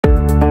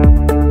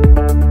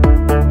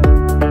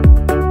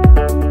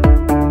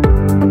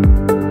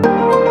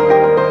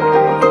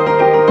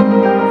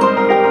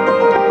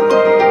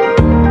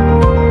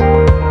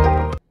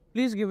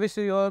give us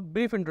your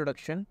brief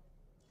introduction.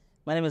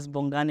 My name is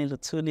Bongani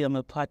Luthuli. I'm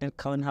a partner at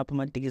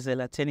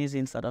attendees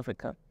in South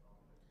Africa.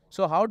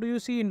 So how do you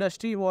see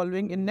industry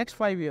evolving in next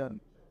 5 years?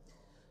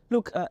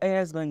 Look,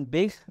 AI is going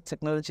big,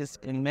 technology is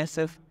going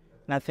massive,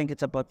 and I think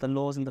it's about the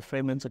laws and the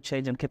frameworks to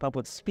change and keep up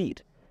with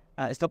speed.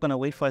 It's not going to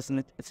wait for us,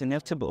 and it's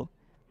inevitable.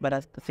 But I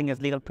think as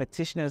legal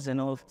practitioners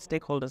and all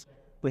stakeholders,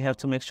 we have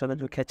to make sure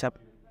that we catch up.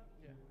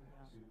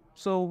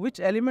 So which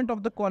element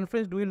of the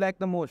conference do you like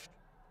the most?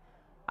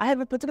 I have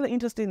a particular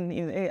interest in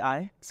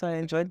AI, so I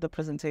enjoyed the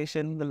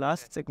presentation, the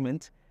last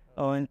segment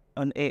on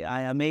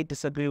AI. I may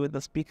disagree with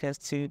the speakers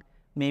to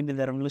maybe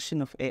the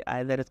revolution of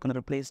AI that is going to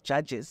replace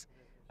judges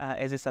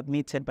as it's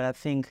submitted, but I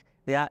think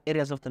there are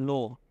areas of the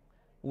law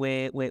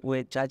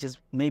where judges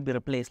may be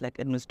replaced, like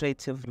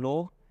administrative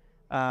law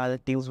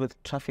that deals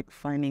with traffic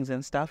findings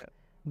and stuff,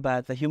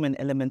 but the human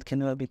element can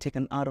never be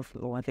taken out of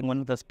law. I think one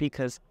of the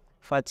speakers,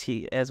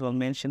 Fatih, as well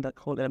mentioned that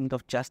whole element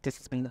of justice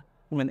has been the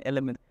human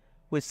element,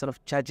 which sort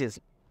of judges,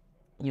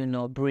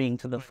 bring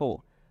to the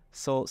fore.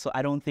 So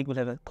I don't think we'll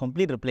have a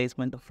complete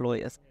replacement of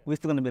lawyers. We're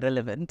still going to be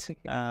relevant,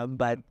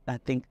 but I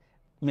think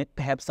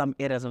perhaps some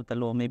areas of the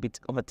law may be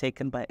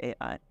overtaken by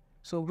AI.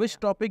 So which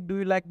topic do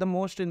you like the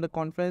most in the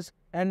conference,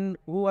 and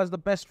who was the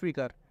best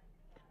speaker?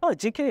 Oh,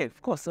 GK,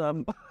 of course.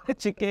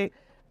 GK,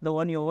 the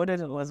one you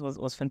ordered,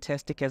 was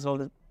fantastic, as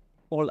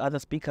all other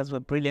speakers were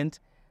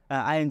brilliant.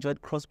 I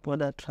enjoyed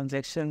cross-border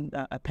transaction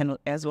panel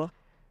as well.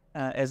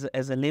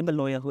 As a labor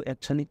lawyer who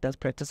actually does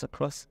practice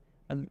across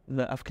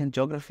the African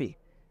geography,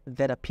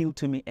 that appealed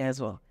to me as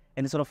well.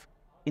 And it's sort of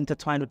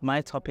intertwined with my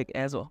topic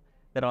as well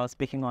that I was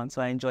speaking on.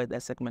 So I enjoyed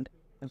that segment.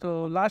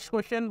 So last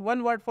question,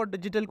 one word for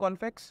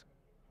DIGITALCONFEX.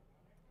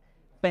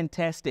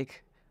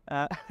 Fantastic.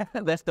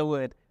 That's the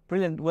word.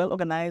 Brilliant,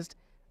 well-organized,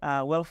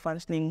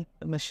 well-functioning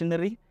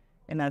machinery.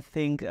 And I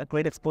think a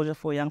great exposure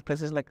for young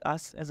places like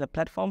us as a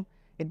platform.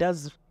 It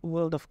does a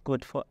world of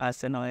good for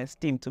us and our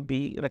esteem to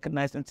be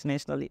recognized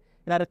internationally.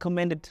 And I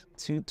recommend it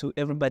to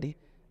everybody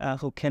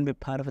who can be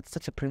part of it. It's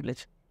such a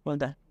privilege. Well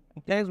done.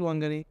 Thanks,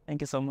 Bongani. Thank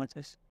you so much.